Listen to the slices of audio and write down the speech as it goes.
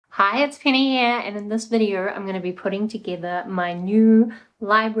Hi, it's Penny here, and in this video I'm going to be putting together my new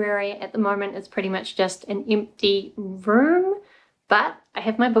library. At the moment it's pretty much just an empty room, but I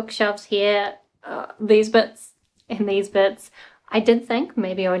have my bookshelves here, these bits and these bits. I did think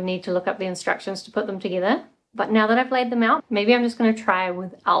maybe I would need to look up the instructions to put them together, but now that I've laid them out, maybe I'm just going to try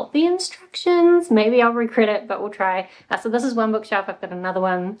without the instructions. Maybe I'll regret it, but we'll try. So this is one bookshelf. I've got another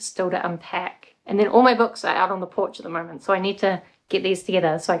one still to unpack, and then all my books are out on the porch at the moment, so I need to get these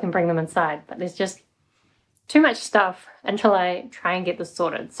together so I can bring them inside, but there's just too much stuff until I try and get this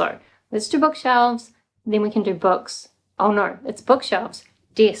sorted. So let's do bookshelves, then we can do books. Oh no, it's bookshelves,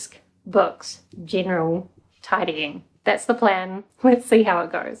 desk, books, general tidying. That's the plan. Let's see how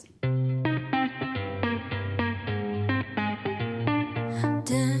it goes.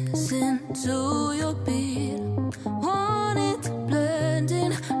 Dancing to your beat, wanted to blend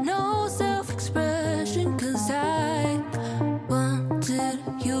in, no self-expression, 'cause I wanted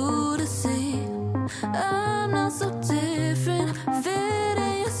you to see I'm not so different, fit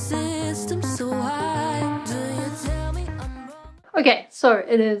in your system, so why do you tell me I'm wrong? Okay, so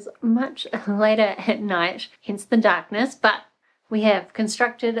it is much later at night, hence the darkness, but we have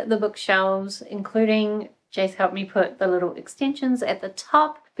constructed the bookshelves, including Jace helped me put the little extensions at the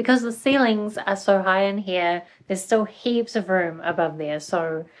top. Because the ceilings are so high in here, there's still heaps of room above there,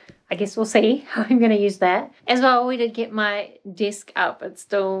 so I guess we'll see how I'm going to use that. As well, we did get my desk up. It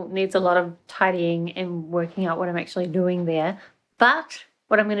still needs a lot of tidying and working out what I'm actually doing there. But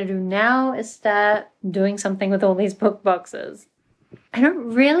what I'm going to do now is start doing something with all these book boxes. I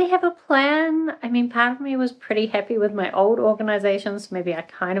don't really have a plan. I mean, part of me was pretty happy with my old organization, so maybe I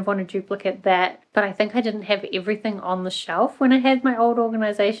kind of want to duplicate that. But I think I didn't have everything on the shelf when I had my old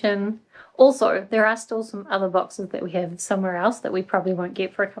organization. Also, there are still some other boxes that we have somewhere else that we probably won't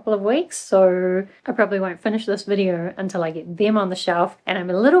get for a couple of weeks, so I probably won't finish this video until I get them on the shelf. And I'm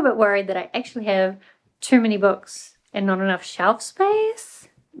a little bit worried that I actually have too many books and not enough shelf space.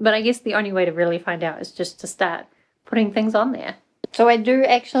 But I guess the only way to really find out is just to start putting things on there. So I do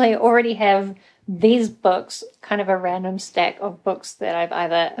actually already have these books, kind of a random stack of books that I've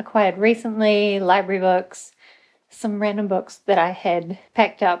either acquired recently, library books, some random books that I had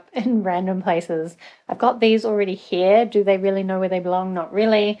packed up in random places. I've got these already here. Do they really know where they belong? Not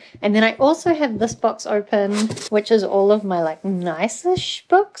really. And then I also have this box open, which is all of my like nice-ish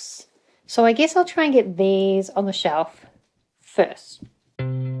books. So I guess I'll try and get these on the shelf first.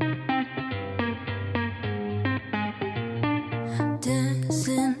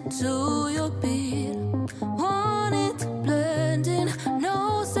 Dancing to your beat, wanted to blend in,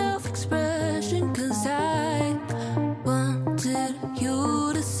 no self-expression, 'cause I wanted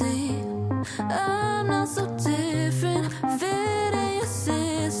you to see I'm not so different, fit in your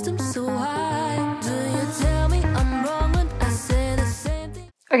system, so why do you tell me I'm wrong when I say the same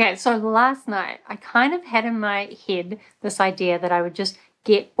thing? Okay, so last night I kind of had in my head this idea that I would just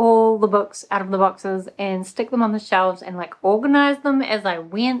get all the books out of the boxes and stick them on the shelves and like organize them as I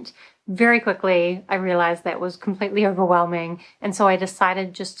went. Very quickly I realized that was completely overwhelming, and so I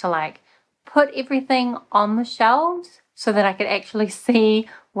decided just to like put everything on the shelves so that I could actually see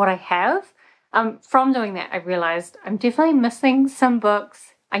what I have. From doing that I realized I'm definitely missing some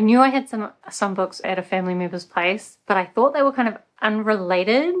books. I knew I had some books at a family member's place, but I thought they were kind of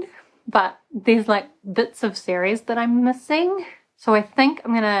unrelated, but there's like bits of series that I'm missing. So I think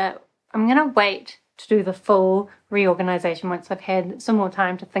I'm gonna wait to do the full reorganization once I've had some more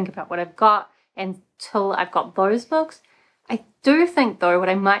time to think about what I've got until I've got those books. I do think though what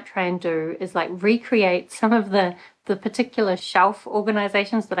I might try and do is like recreate some of the particular shelf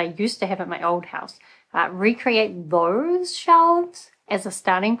organizations that I used to have at my old house. Recreate those shelves as a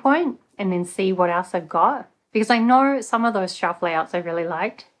starting point and then see what else I've got. Because I know some of those shelf layouts I really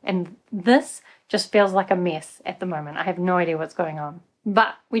liked, and this just feels like a mess at the moment. I have no idea what's going on.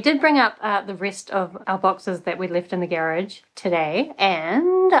 But we did bring up the rest of our boxes that we left in the garage today,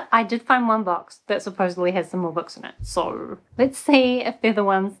 and I did find one box that supposedly has some more books in it. So let's see if they're the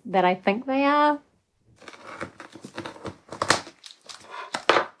ones that I think they are.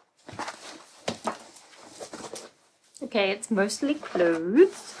 Okay, it's mostly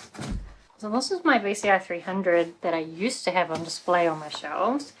clothes. So this is my VCI 300 that I used to have on display on my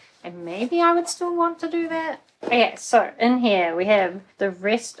shelves, and maybe I would still want to do that. Okay, so in here we have the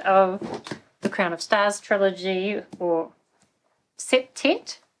rest of the Crown of Stars trilogy, or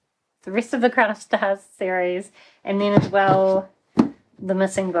septet, the rest of the Crown of Stars series, and then as well the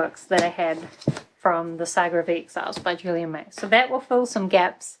missing books that I had from the Saga of the Exiles by Julia May. So that will fill some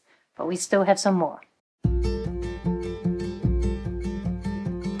gaps, but we still have some more.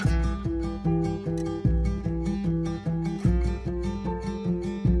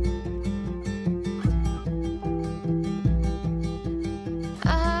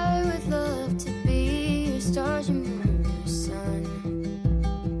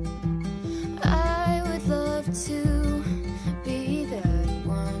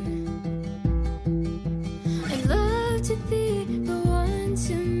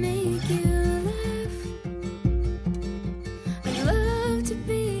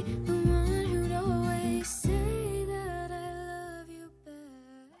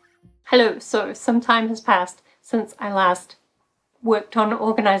 Hello, so some time has passed since I last worked on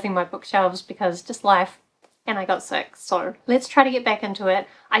organising my bookshelves because just life, and I got sick, so let's try to get back into it.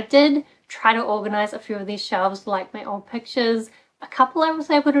 I did try to organise a few of these shelves, like my old pictures. A couple I was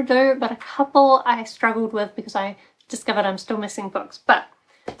able to do, but a couple I struggled with because I discovered I'm still missing books. But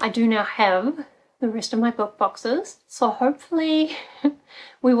I do now have the rest of my book boxes, so hopefully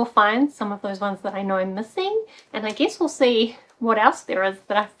we will find some of those ones that I know I'm missing, and I guess we'll see what else there is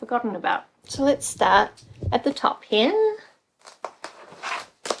that I've forgotten about. So let's start at the top here.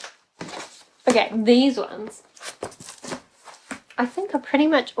 Okay, these ones I think are pretty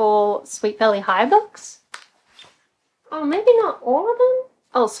much all Sweet Valley High books. Oh, maybe not all of them.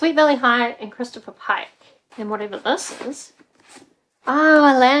 Oh, Sweet Valley High and Christopher Pike and whatever this is. Oh,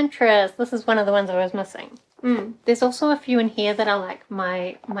 Elantris. This is one of the ones I was missing. There's also a few in here that are like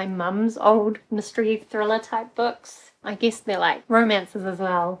my mum's old mystery thriller type books. I guess they're like romances as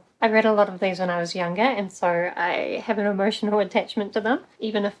well. I read a lot of these when I was younger, and so I have an emotional attachment to them,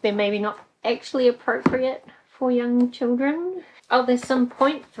 even if they're maybe not actually appropriate for young children. Oh, there's some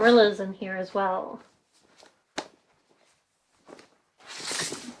point thrillers in here as well.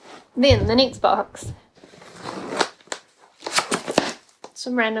 Then the next box.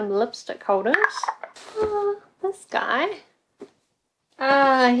 Some random lipstick holders. Oh, this guy.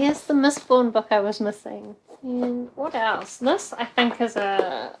 Here's the Mistborn book I was missing. And what else? This, I think, is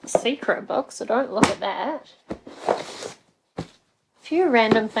a secret book, so don't look at that. A few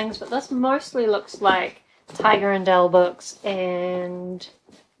random things, but this mostly looks like Tiger and Dell books and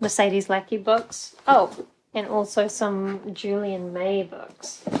Mercedes Lackey books. Oh, and also some Julian May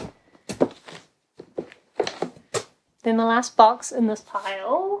books. Then the last box in this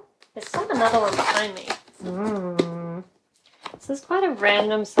pile, there's another one behind me. This is quite a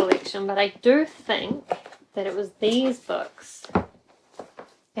random selection, but I do think that it was these books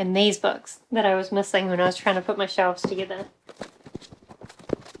and these books that I was missing when I was trying to put my shelves together.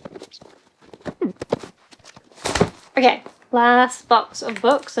 Okay, last box of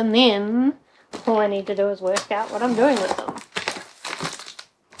books, and then all I need to do is work out what I'm doing with them.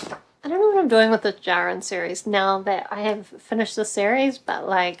 I don't know what I'm doing with the Jaren series now that I have finished the series, but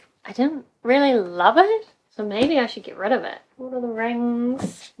like I didn't really love it, so maybe I should get rid of it. What are the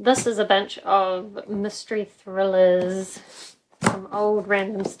rings? This is a bunch of mystery thrillers, some old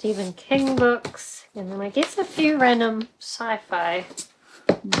random Stephen King books, and then I guess a few random sci-fi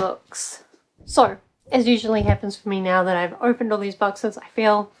books. So, as usually happens for me now that I've opened all these boxes, I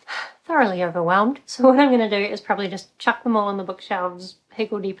feel thoroughly overwhelmed. So what I'm going to do is probably just chuck them all on the bookshelves,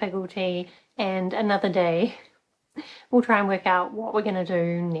 higgledy-piggledy, and another day we'll try and work out what we're going to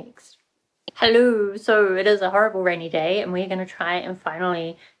do next. Hello, so it is a horrible rainy day and we're going to try and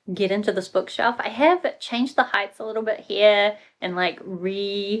finally get into this bookshelf. I have changed the heights a little bit here and like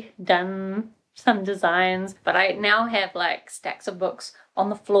redone some designs, but I now have like stacks of books on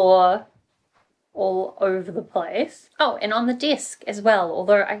the floor all over the place. Oh, and on the desk as well,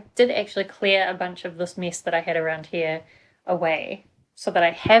 although I did actually clear a bunch of this mess that I had around here away so that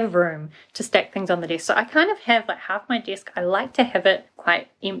I have room to stack things on the desk. So I kind of have like half my desk, I like to have it quite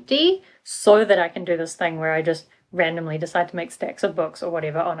empty so that I can do this thing where I just randomly decide to make stacks of books or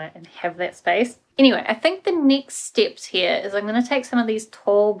whatever on it and have that space. Anyway, I think the next steps here is I'm going to take some of these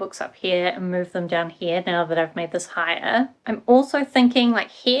tall books up here and move them down here now that I've made this higher. I'm also thinking like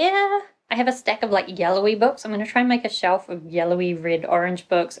here I have a stack of like yellowy books. I'm going to try and make a shelf of yellowy, red, orange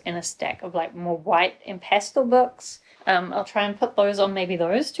books and a stack of like more white and pastel books. I'll try and put those on maybe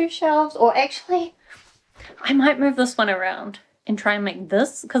those two shelves, or actually I might move this one around and try and make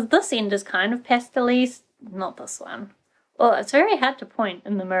this, because this end is kind of pastel-y, not this one. Well, it's very hard to point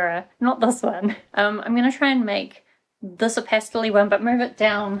in the mirror, not this one. I'm going to try and make this a pastel-y one, but move it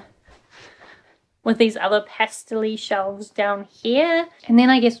down with these other pastel-y shelves down here, and then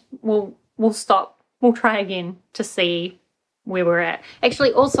I guess we'll stop. We'll try again to see where we're at.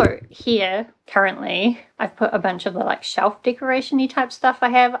 Actually, also here currently I've put a bunch of the like shelf decoration-y type stuff I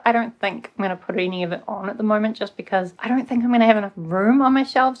have. I don't think I'm going to put any of it on at the moment just because I don't think I'm going to have enough room on my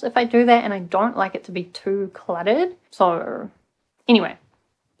shelves if I do that, and I don't like it to be too cluttered. So anyway,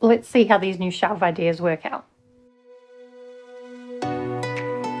 let's see how these new shelf ideas work out.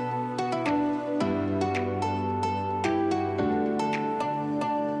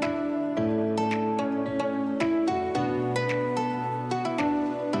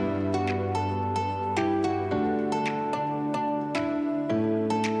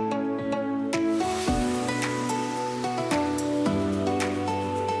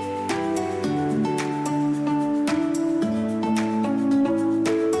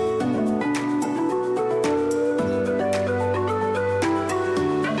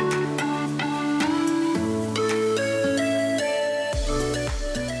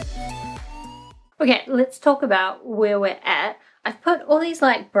 Okay, let's talk about where we're at. I've put all these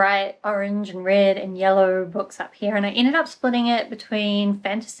like bright orange and red and yellow books up here, and I ended up splitting it between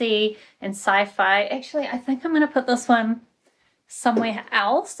fantasy and sci-fi. Actually, I think I'm going to put this one somewhere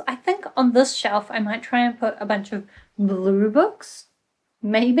else. I think on this shelf I might try and put a bunch of blue books,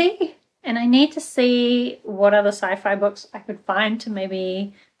 maybe. And I need to see what other sci-fi books I could find to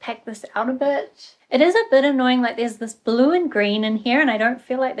maybe pack this out a bit. It is a bit annoying, like there's this blue and green in here and I don't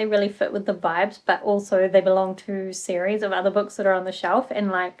feel like they really fit with the vibes, but also they belong to series of other books that are on the shelf, and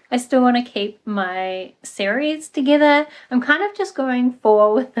like I still want to keep my series together. I'm kind of just going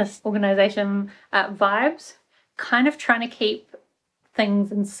for, with this organization vibes, kind of trying to keep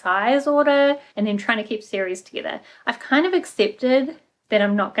things in size order and then trying to keep series together. I've kind of accepted that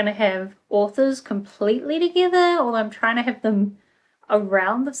I'm not going to have authors completely together, or I'm trying to have them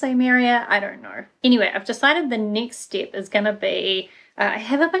around the same area. I don't know. Anyway, I've decided the next step is going to be, I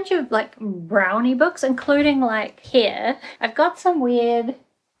have a bunch of like brownie books, including like here. I've got some weird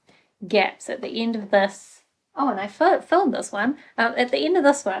gaps at the end of this. Oh, and I filled this one. At the end of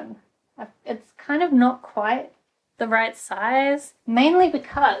this one, it's kind of not quite the right size, mainly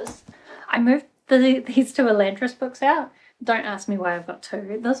because I moved these two Elantris books out. Don't ask me why I've got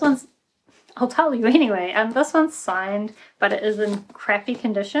two. This one's, I'll tell you anyway. This one's signed, but it is in crappy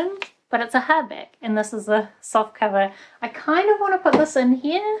condition. But it's a hardback, and this is a soft cover. I kind of want to put this in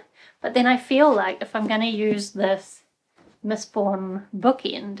here, but then I feel like if I'm going to use this Mistborn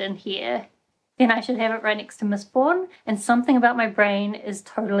bookend in here, then I should have it right next to Mistborn. And something about my brain is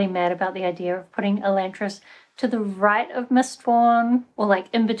totally mad about the idea of putting Elantris to the right of Mistborn, or like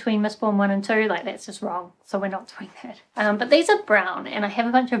in between Mistborn 1 and 2, like that's just wrong, so we're not doing that. But these are brown, and I have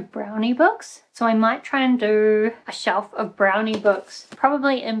a bunch of brownie books, so I might try and do a shelf of brownie books,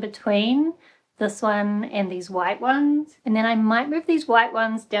 probably in between this one and these white ones, and then I might move these white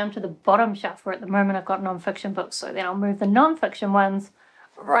ones down to the bottom shelf, where at the moment I've got non-fiction books, so then I'll move the non-fiction ones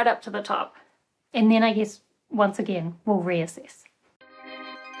right up to the top, and then I guess once again we'll reassess.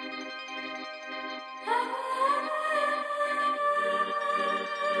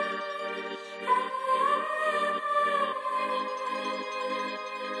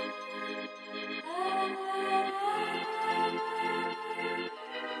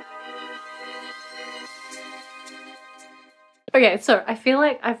 Okay, so I feel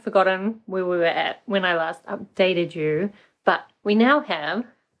like I've forgotten where we were at when I last updated you, but we now have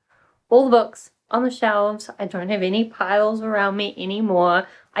all the books on the shelves. I don't have any piles around me anymore.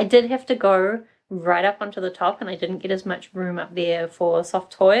 I did have to go right up onto the top, and I didn't get as much room up there for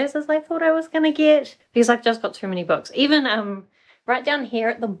soft toys as I thought I was going to get, because I've just got too many books. Even right down here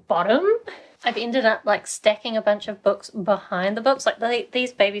at the bottom, I've ended up like stacking a bunch of books behind the books. Like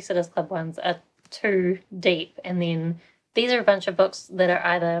these Babysitters Club ones are too deep, and then these are a bunch of books that are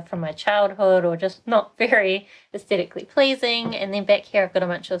either from my childhood or just not very aesthetically pleasing. And then back here I've got a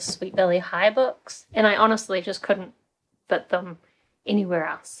bunch of Sweet Valley High books, and I honestly just couldn't fit them anywhere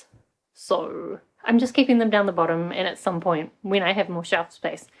else. So I'm just keeping them down the bottom, and at some point when I have more shelf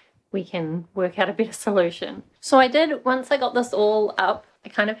space we can work out a better solution. So I did, once I got this all up, I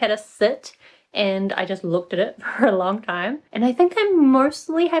kind of had a sit and I just looked at it for a long time, and I think I'm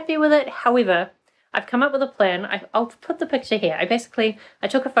mostly happy with it. However, I've come up with a plan. I'll put the picture here. I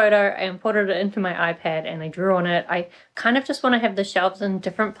took a photo and put it into my iPad and I drew on it. I kind of just want to have the shelves in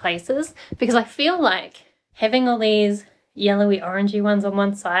different places, because I feel like having all these yellowy orangey ones on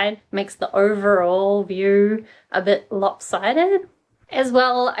one side makes the overall view a bit lopsided. As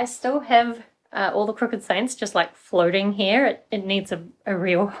well, I still have all the Crooked Saints just like floating here. It needs a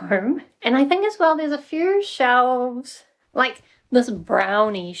real home. And I think as well there's a few shelves, like this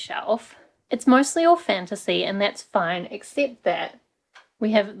brownie shelf. It's mostly all fantasy, and that's fine, except that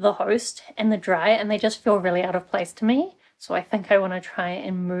we have The Host and The Dry, and they just feel really out of place to me. So I think I want to try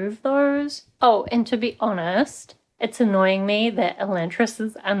and move those. Oh, and to be honest, it's annoying me that Elantris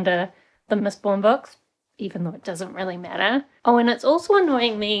is under the Mistborn books, even though it doesn't really matter. Oh, and it's also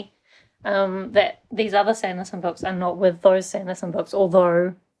annoying me that these other Sanderson books are not with those Sanderson books,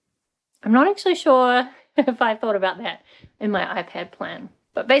 although I'm not actually sure if I thought about that in my iPad plan.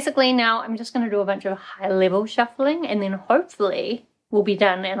 But basically now I'm just going to do a bunch of high-level shuffling, and then hopefully we'll be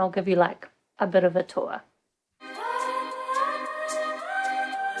done and I'll give you like a bit of a tour.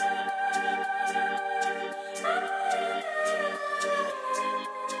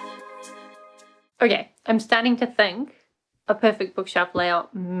 Okay, I'm starting to think a perfect bookshelf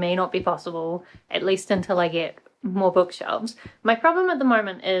layout may not be possible, at least until I get more bookshelves. My problem at the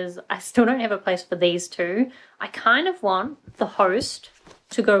moment is I still don't have a place for these two. I kind of want The Host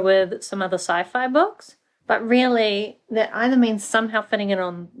to go with some other sci-fi books, but really that either means somehow fitting it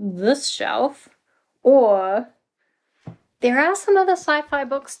on this shelf Or there are some other sci-fi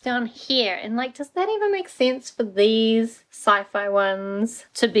books down here, and like, does that even make sense for these sci-fi ones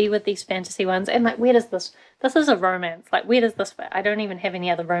to be with these fantasy ones? And like, where does this is a romance, like where does this fit? I don't even have any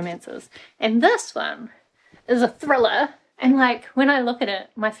other romances. And this one is a thriller, and like, when I look at it,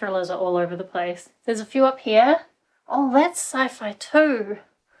 my thrillers are all over the place. There's a few up here. Oh, that's sci-fi too.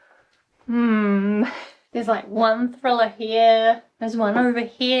 There's like one thriller here, there's one over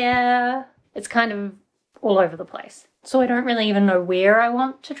here. It's kind of all over the place. So I don't really even know where I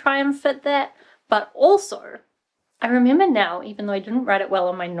want to try and fit that. But also, I remember now, even though I didn't write it well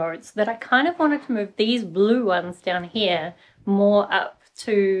on my notes, that I kind of wanted to move these blue ones down here more up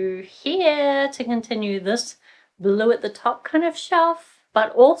to here to continue this blue at the top kind of shelf.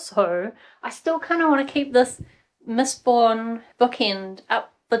 But also, I still kind of want to keep this Mistborn bookend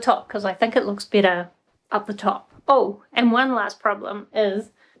up the top because I think it looks better up the top. Oh, and one last problem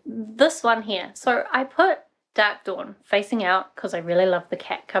is this one here. So I put Dark Dawn facing out because I really love the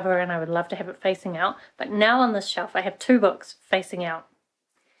cat cover and I would love to have it facing out. But now on this shelf I have two books facing out.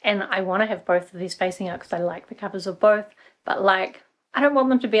 And I want to have both of these facing out because I like the covers of both. But like, I don't want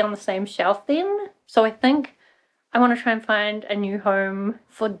them to be on the same shelf then. So I think I want to try and find a new home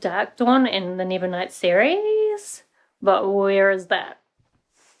for Dark Dawn and the Nevernight series. But where is that?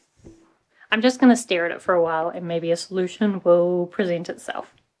 I'm just going to stare at it for a while and maybe a solution will present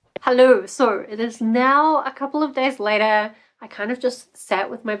itself. Hello, so it is now a couple of days later. I kind of just sat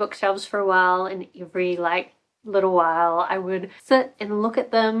with my bookshelves for a while, and every like little while I would sit and look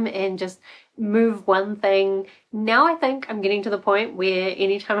at them and just move one thing. Now I think I'm getting to the point where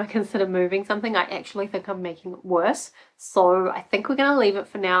anytime I consider moving something, I actually think I'm making it worse. So I think we're going to leave it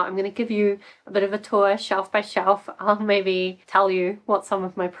for now. I'm going to give you a bit of a tour shelf by shelf. I'll maybe tell you what some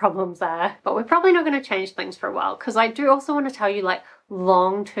of my problems are, but we're probably not going to change things for a while because I do also want to tell you like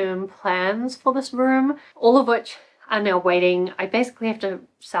long-term plans for this room, all of which are now waiting. I basically have to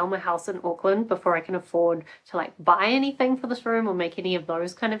sell my house in Auckland before I can afford to like buy anything for this room or make any of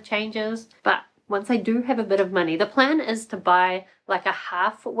those kind of changes. But once I do have a bit of money, the plan is to buy like a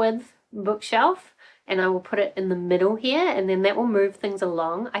half width bookshelf and I will put it in the middle here and then that will move things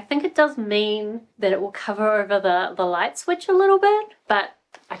along. I think it does mean that it will cover over the light switch a little bit, but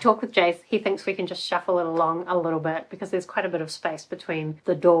I talked with Jace, he thinks we can just shuffle it along a little bit because there's quite a bit of space between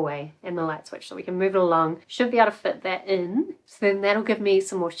the doorway and the light switch, so we can move it along. Should be able to fit that in, so then that'll give me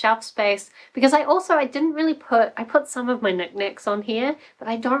some more shelf space because I put some of my knickknacks on here, but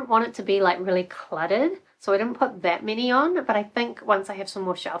I don't want it to be like really cluttered, so I didn't put that many on, but I think once I have some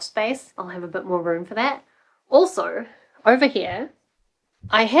more shelf space, I'll have a bit more room for that. Also, over here,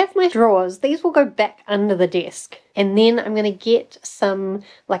 I have my drawers. These will go back under the desk. And then I'm going to get some,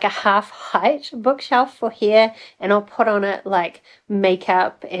 like a half height bookshelf for here. And I'll put on it like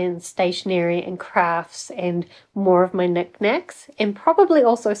makeup and stationery and crafts and more of my knickknacks. And probably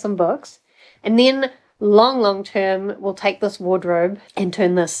also some books. And then long term, we'll take this wardrobe and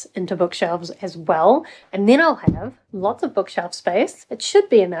turn this into bookshelves as well. And then I'll have lots of bookshelf space. It should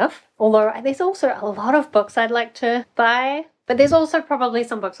be enough. Although there's also a lot of books I'd like to buy. But there's also probably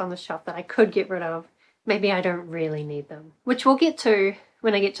some books on the shelf that I could get rid of. Maybe I don't really need them, which we'll get to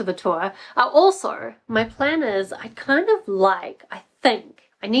when I get to the tour. Also, my plan is I think,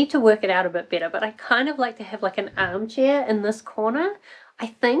 I need to work it out a bit better, but I kind of like to have like an armchair in this corner. I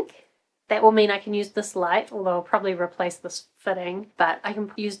think that will mean I can use this light, although I'll probably replace this fitting, but I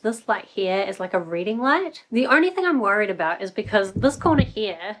can use this light here as like a reading light. The only thing I'm worried about is because this corner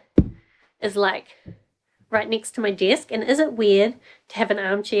here is like right next to my desk, and is it weird to have an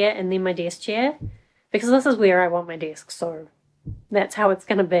armchair and then my desk chair? Because this is where I want my desk, so that's how it's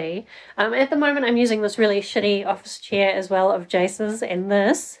going to be. At the moment I'm using this really shitty office chair as well of Jace's, and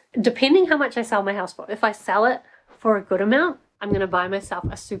this, depending how much I sell my house for, if I sell it for a good amount, I'm going to buy myself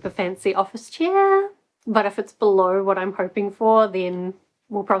a super fancy office chair. But if it's below what I'm hoping for, then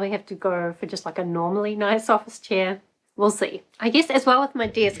we'll probably have to go for just like a normally nice office chair. We'll see. I guess as well with my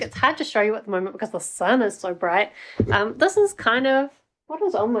desk, it's hard to show you at the moment because the sun is so bright. This is kind of what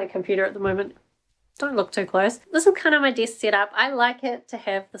is on my computer at the moment. Don't look too close. This is kind of my desk setup. I like it to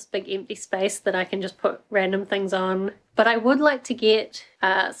have this big empty space that I can just put random things on. But I would like to get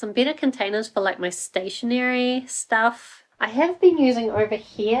some better containers for like my stationery stuff. I have been using over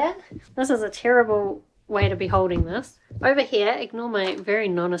here. This is a terrible way to be holding this. Over here, ignore my very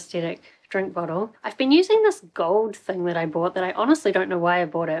non-aesthetic drink bottle. I've been using this gold thing that I bought that I honestly don't know why I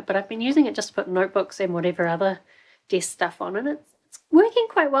bought it, but I've been using it just to put notebooks and whatever other desk stuff on, and it's working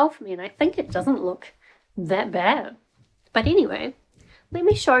quite well for me, and I think it doesn't look that bad. But anyway, let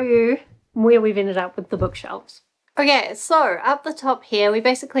me show you where we've ended up with the bookshelves. Okay, so up the top here, we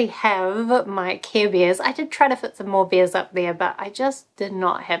basically have my Care Bears. I did try to fit some more bears up there, but I just did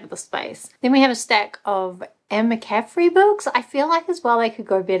not have the space. Then we have a stack of Anne McCaffrey books. I feel like as well they could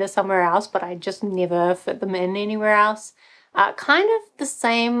go better somewhere else, but I just never fit them in anywhere else. Kind of the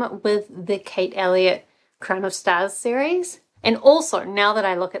same with the Kate Elliott Crown of Stars series. And also, now that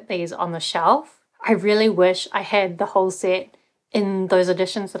I look at these on the shelf, I really wish I had the whole set in those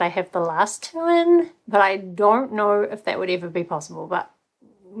editions that I have the last two in, but I don't know if that would ever be possible, but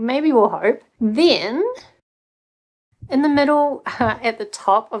maybe we'll hope. Then, in the middle, at the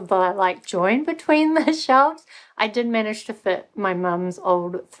top of the like join between the shelves, I did manage to fit my mum's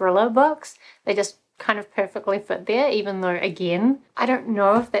old thriller books. They just kind of perfectly fit there, even though, again, I don't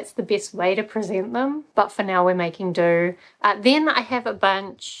know if that's the best way to present them, but for now we're making do. Then I have a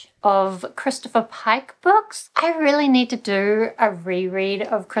bunch of Christopher Pike books. I really need to do a reread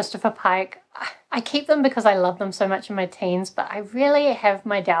of Christopher Pike. I keep them because I love them so much in my teens, but I really have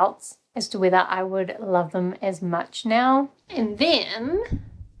my doubts as to whether I would love them as much now. And then,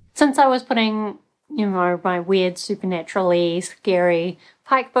 since I was putting, you know, my weird supernaturally scary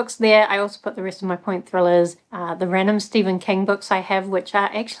Pike books there, I also put the rest of my point thrillers, the random Stephen King books I have, which are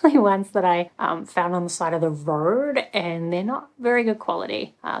actually ones that I found on the side of the road, and they're not very good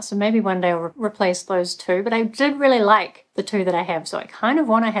quality. So maybe one day I'll replace those two, but I did really like the two that I have, so I kind of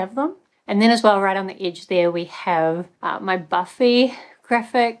want to have them. And then as well, right on the edge there, we have my Buffy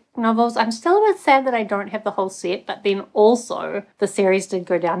graphic novels. I'm still a bit sad that I don't have the whole set, but then also the series did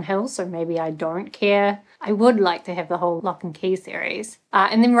go downhill, so maybe I don't care. I would like to have the whole Lock and Key series.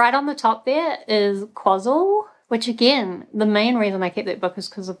 And then right on the top there is Quazzle, which again, the main reason I kept that book is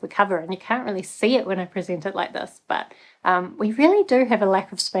because of the cover, and you can't really see it when I present it like this, but we really do have a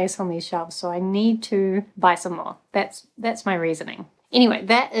lack of space on these shelves, so I need to buy some more. That's my reasoning. Anyway,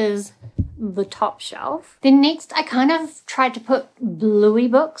 that is the top shelf. Then next, I kind of tried to put bluey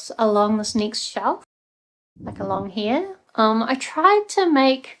books along this next shelf, like along here. I tried to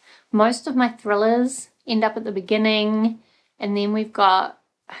make most of my thrillers end up at the beginning, and then we've got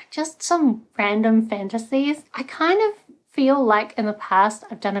just some random fantasies. I kind of feel like in the past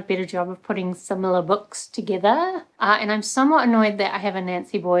I've done a better job of putting similar books together, and I'm somewhat annoyed that I have a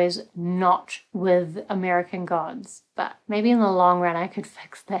Nancy Boys not with American Gods, but maybe in the long run I could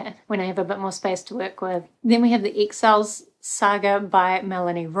fix that when I have a bit more space to work with. Then we have the Exiles Saga by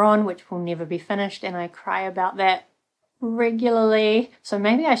Melanie Ron, which will never be finished, and I cry about that regularly, so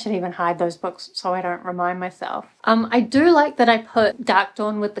maybe I should even hide those books so I don't remind myself. I do like that I put Dark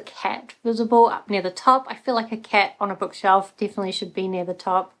Dawn with the cat visible up near the top. I feel like a cat on a bookshelf definitely should be near the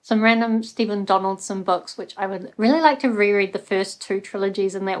top. Some random Stephen Donaldson books, which I would really like to reread the first two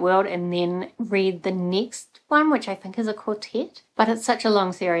trilogies in that world and then read the next one, which I think is a quartet, but it's such a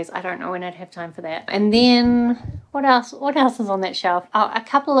long series, I don't know when I'd have time for that. And then what else is on that shelf? Oh, a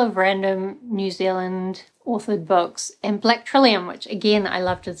couple of random New Zealand authored books, and Black Trillium, which again I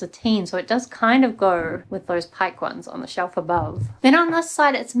loved as a teen, so it does kind of go with those Pike ones on the shelf above. Then on this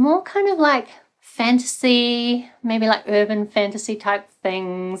side it's more kind of like fantasy, maybe like urban fantasy type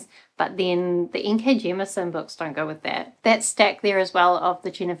things, but then the N.K. Jemisin books don't go with that. That stack there as well of the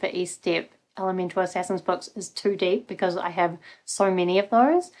Jennifer Estep Elemental Assassins books is too deep because I have so many of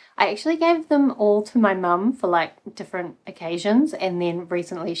those. I actually gave them all to my mum for like different occasions, and then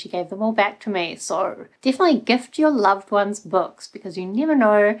recently she gave them all back to me. So definitely gift your loved ones books because you never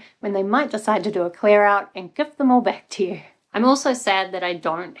know when they might decide to do a clear out and gift them all back to you. I'm also sad that I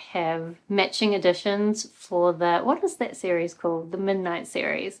don't have matching editions for the, what is that series called? The Midnight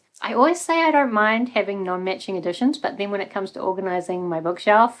series. I always say I don't mind having non-matching editions, but then when it comes to organizing my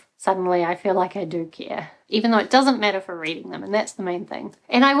bookshelf, suddenly I feel like I do care, even though it doesn't matter for reading them, and that's the main thing.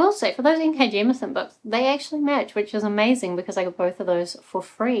 And I will say, for those N.K. Jemisin books, they actually match, which is amazing because I got both of those for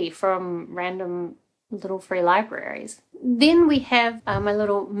free from random little free libraries. Then we have my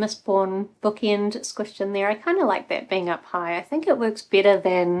little Mistborn bookend squished in there. I kind of like that being up high. I think it works better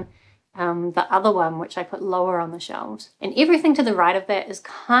than the other one, which I put lower on the shelves. And everything to the right of that is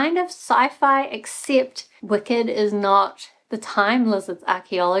kind of sci-fi, except Wicked is not, The Time Lizard's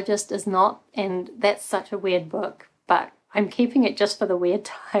Archaeologist is not, and that's such a weird book, but I'm keeping it just for the weird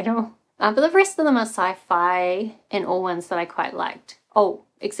title. But the rest of them are sci-fi and all ones that I quite liked. Oh,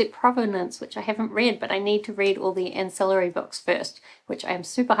 except Provenance, which I haven't read, but I need to read all the ancillary books first, which I am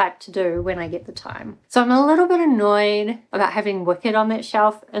super hyped to do when I get the time. So I'm a little bit annoyed about having Wicked on that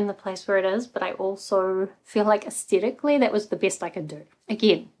shelf in the place where it is, but I also feel like aesthetically that was the best I could do.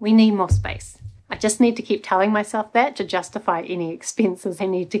 Again, we need more space. I just need to keep telling myself that to justify any expenses I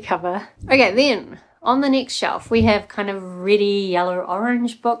need to cover. Okay, then On the next shelf, we have kind of reddy, yellow,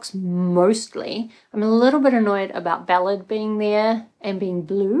 orange books, mostly. I'm a little bit annoyed about Ballad being there and being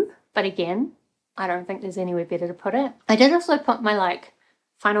blue, but again, I don't think there's anywhere better to put it. I did also put my, like,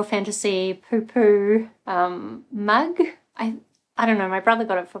 Final Fantasy poo-poo mug. I don't know, my brother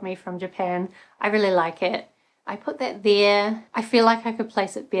got it for me from Japan. I really like it. I put that there. I feel like I could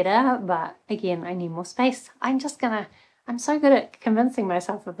place it better, but again, I need more space. I'm so good at convincing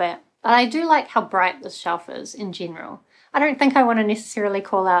myself of that. But I do like how bright this shelf is in general. I don't think I want to necessarily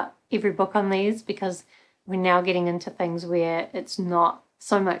call out every book on these because we're now getting into things where it's not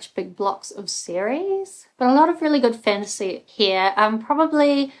so much big blocks of series. But a lot of really good fantasy here.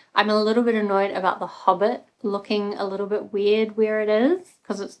 Probably I'm a little bit annoyed about The Hobbit looking a little bit weird where it is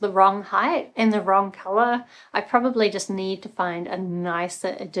because it's the wrong height and the wrong color. I probably just need to find a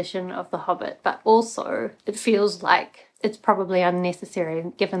nicer edition of The Hobbit, but also it feels like it's probably unnecessary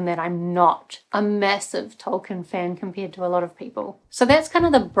given that I'm not a massive Tolkien fan compared to a lot of people. So that's kind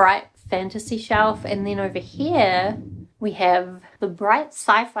of the bright fantasy shelf, and then over here we have the bright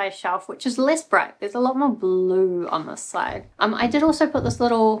sci-fi shelf, which is less bright. There's a lot more blue on this side. I did also put this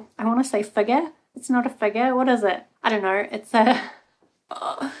little, I want to say figure. It's not a figure. What is it? I don't know. It's a...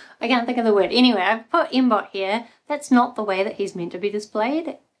 Oh, I can't think of the word. Anyway, I've put Embot here. That's not the way that he's meant to be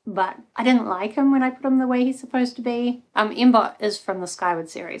displayed, but I didn't like him when I put him the way he's supposed to be. Embot is from the Skyward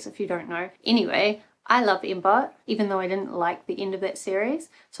series, if you don't know. Anyway, I love Embot, even though I didn't like the end of that series.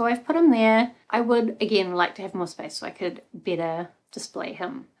 So I've put him there. I would, again, like to have more space so I could better display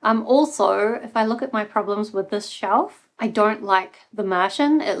him. Also, if I look at my problems with this shelf, I don't like The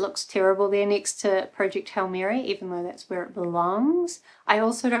Martian. It looks terrible there next to Project Hail Mary, even though that's where it belongs. I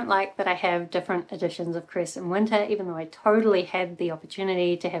also don't like that I have different editions of Crescent Winter, even though I totally had the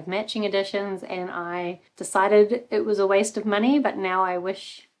opportunity to have matching editions and I decided it was a waste of money, but now I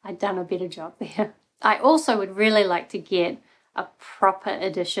wish I'd done a better job there. I also would really like to get a proper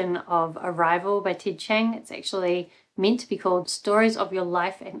edition of Arrival by Ted Chiang. It's actually meant to be called Stories of Your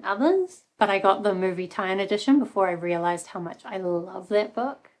Life and Others, but I got the movie tie-in edition before I realized how much I love that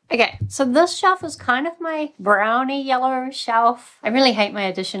book. Okay, so this shelf is kind of my browny yellow shelf. I really hate my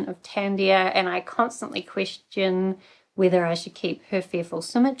edition of Tandia, and I constantly question whether I should keep Her Fearful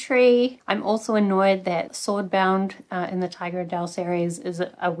Symmetry. I'm also annoyed that Swordbound in the Tiger Adele series is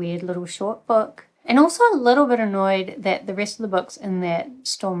a weird little short book. And also a little bit annoyed that the rest of the books in that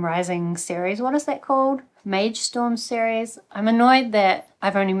Storm Rising series, what is that called? Mage Storm series. I'm annoyed that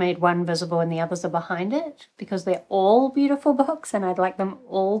I've only made one visible and the others are behind it because they're all beautiful books and I'd like them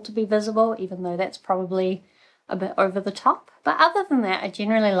all to be visible, even though that's probably a bit over the top. But other than that, I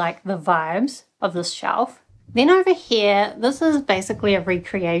generally like the vibes of this shelf. Then over here, this is basically a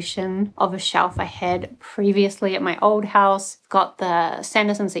recreation of a shelf I had previously at my old house. Got the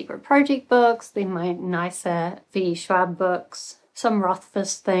Sanderson Secret Project books, then my nicer V. Schwab books, some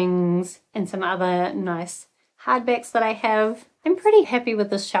Rothfuss things, and some other nice hardbacks that I have. I'm pretty happy with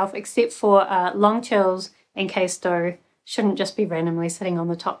this shelf, except for Long Chills and K-Stow shouldn't just be randomly sitting on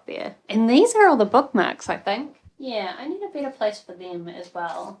the top there. And these are all the bookmarks, I think. Yeah, I need a better place for them as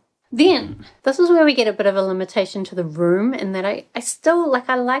well. Then, this is where we get a bit of a limitation to the room in that I still,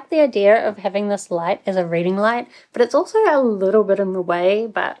 I like the idea of having this light as a reading light, but it's also a little bit in the way,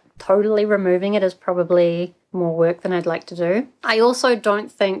 but totally removing it is probably more work than I'd like to do. I also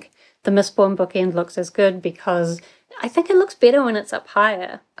don't think the Mistborn bookend looks as good because I think it looks better when it's up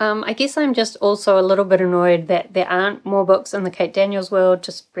higher. I guess I'm just also a little bit annoyed that there aren't more books in the Kate Daniels world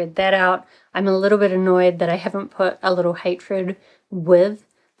to spread that out. I'm a little bit annoyed that I haven't put A Little Hatred with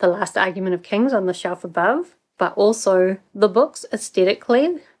The Last Argument of Kings on the shelf above, but also the books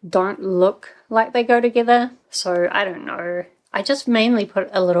aesthetically don't look like they go together, so I don't know. I just mainly put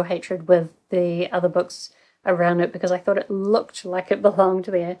A Little Hatred with the other books around it because I thought it looked like it belonged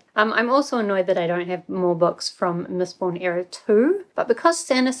there. I'm also annoyed that I don't have more books from Mistborn Era 2, but because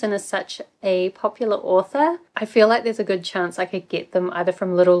Sanderson is such a popular author, I feel like there's a good chance I could get them either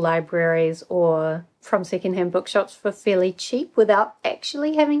from little libraries or from secondhand bookshops for fairly cheap without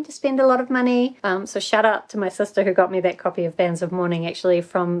actually having to spend a lot of money. So shout out to my sister who got me that copy of Bands of Mourning actually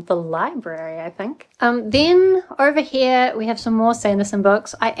from the library, I think. Then over here we have some more Sanderson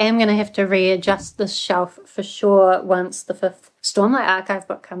books. I am going to have to readjust this shelf for sure once the 5th Stormlight Archive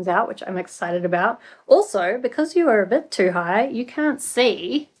book comes out, which I'm excited about. Also, because you are a bit too high, you can't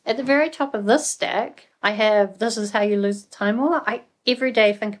see. At the very top of this stack, I have This Is How You Lose the Time War. I every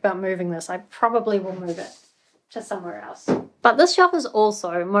day think about moving this. I probably will move it to somewhere else. But this shelf is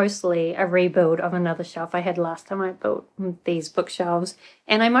also mostly a rebuild of another shelf I had last time I built these bookshelves,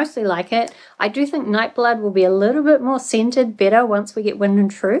 and I mostly like it. I do think Nightblood will be a little bit more scented better once we get Wind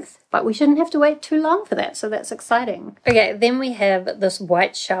and Truth, but we shouldn't have to wait too long for that, so that's exciting. Okay, then we have this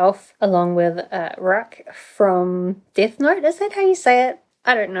white shelf along with Ruck from Death Note. Is that how you say it?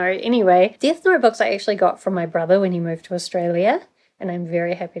 I don't know. Anyway, Death Note books I actually got from my brother when he moved to Australia, and I'm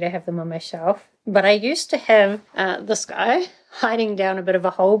very happy to have them on my shelf. But I used to have this guy hiding down a bit of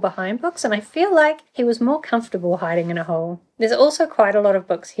a hole behind books, and I feel like he was more comfortable hiding in a hole. There's also quite a lot of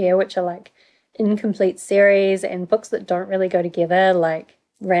books here which are like incomplete series and books that don't really go together, like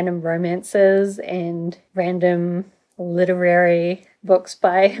random romances and random literary books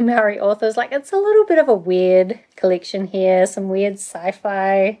by Maori authors. Like, it's a little bit of a weird collection here, some weird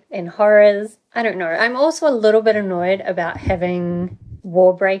sci-fi and horrors. I don't know. I'm also a little bit annoyed about having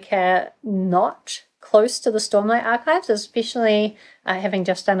Warbreaker not close to the Stormlight archives, especially having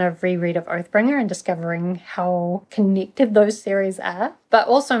just done a reread of Oathbringer and discovering how connected those series are. But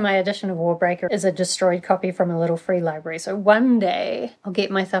also my edition of Warbreaker is a destroyed copy from a little free library, so one day I'll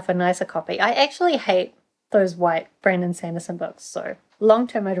get myself a nicer copy. I actually hate those white Brandon Sanderson books, so long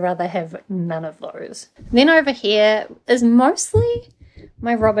term I'd rather have none of those. Then over here is mostly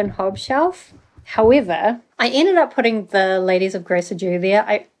my Robin Hobb shelf. However, I ended up putting the Ladies of Grace Adieu there.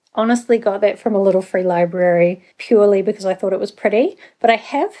 I honestly got that from a little free library purely because I thought it was pretty, but I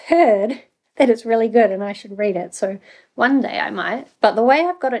have heard that it's really good and I should read it, so one day I might. But the way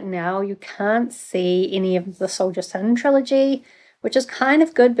I've got it now, you can't see any of the Soldier Sun trilogy, which is kind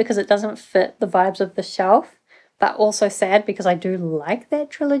of good because it doesn't fit the vibes of the shelf, but also sad because I do like that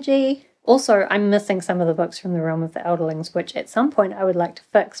trilogy. Also, I'm missing some of the books from the Realm of the Elderlings, which at some point I would like to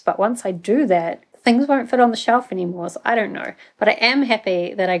fix, but once I do that, things won't fit on the shelf anymore, so I don't know. But I am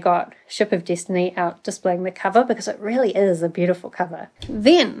happy that I got Ship of Destiny out displaying the cover because it really is a beautiful cover.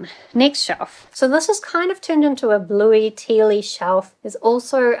 Then, next shelf. So this is kind of turned into a bluey, tealy shelf. There's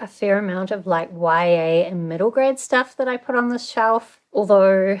also a fair amount of like YA and middle grade stuff that I put on this shelf,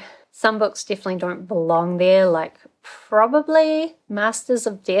 although some books definitely don't belong there, like probably Masters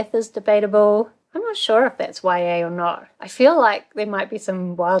of Death is debatable. I'm not sure if that's YA or not. I feel like there might be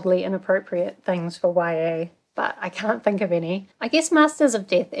some wildly inappropriate things for YA, but I can't think of any. I guess Masters of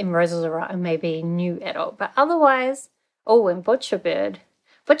Death and Roses of Rot are maybe new adult, but otherwise... Oh, and Butcherbird.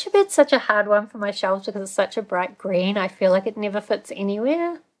 Butcherbird's such a hard one for my shelves because it's such a bright green. I feel like it never fits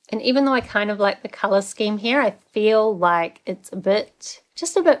anywhere. And even though I kind of like the colour scheme here, I feel like it's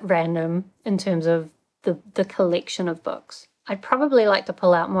just a bit random in terms of the collection of books. I'd probably like to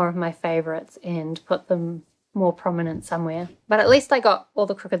pull out more of my favourites and put them more prominent somewhere. But at least I got all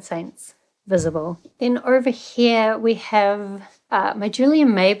the Crooked Saints visible. Then over here we have my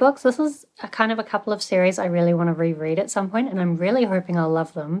Julian May books. This is kind of a couple of series I really want to reread at some point, and I'm really hoping I'll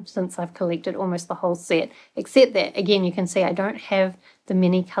love them since I've collected almost the whole set. Except that, again, you can see I don't have the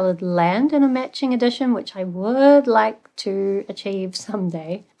many-coloured land in a matching edition, which I would like to achieve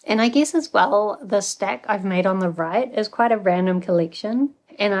someday. And I guess as well, the stack I've made on the right is quite a random collection.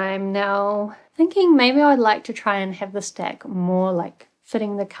 And I'm now thinking maybe I'd like to try and have the stack more like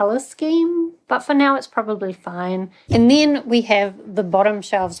fitting the colour scheme. But for now, it's probably fine. And then we have the bottom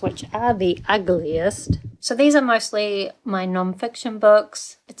shelves, which are the ugliest. So these are mostly my non-fiction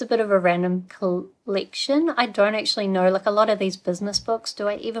books. It's a bit of a random collection. I don't actually know, like a lot of these business books, do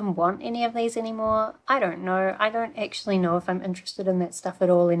I even want any of these anymore? I don't know. I don't actually know if I'm interested in that stuff at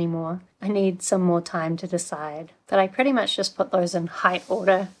all anymore. I need some more time to decide. But I pretty much just put those in height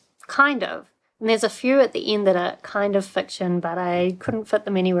order, kind of. And there's a few at the end that are kind of fiction, but I couldn't fit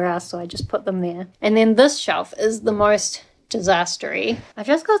them anywhere else, so I just put them there. And then this shelf is the most disastery. I've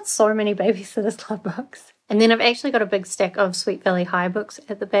just got so many Babysitter's Club books. And then I've actually got a big stack of Sweet Valley High books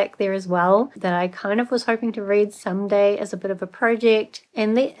at the back there as well that I kind of was hoping to read someday as a bit of a project.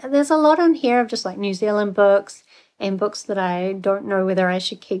 And there's a lot on here of just like New Zealand books and books that I don't know whether I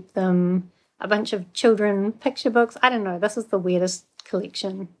should keep them. A bunch of children picture books. I don't know. This is the weirdest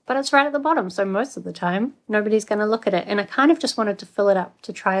collection. But it's right at the bottom, so most of the time nobody's going to look at it. And I kind of just wanted to fill it up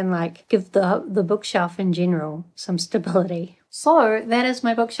to try and like give the bookshelf in general some stability. So that is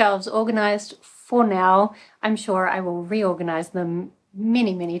my bookshelves organized for now. I'm sure I will reorganize them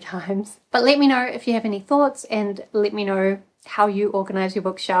many times. But let me know if you have any thoughts, and let me know how you organize your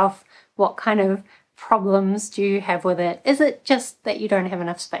bookshelf. What kind of problems do you have with it? Is it just that you don't have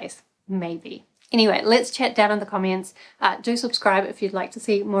enough space? Maybe. Anyway, let's chat down in the comments. Do subscribe if you'd like to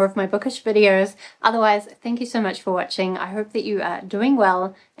see more of my bookish videos. Otherwise, thank you so much for watching. I hope that you are doing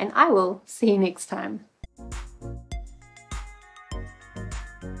well, and I will see you next time.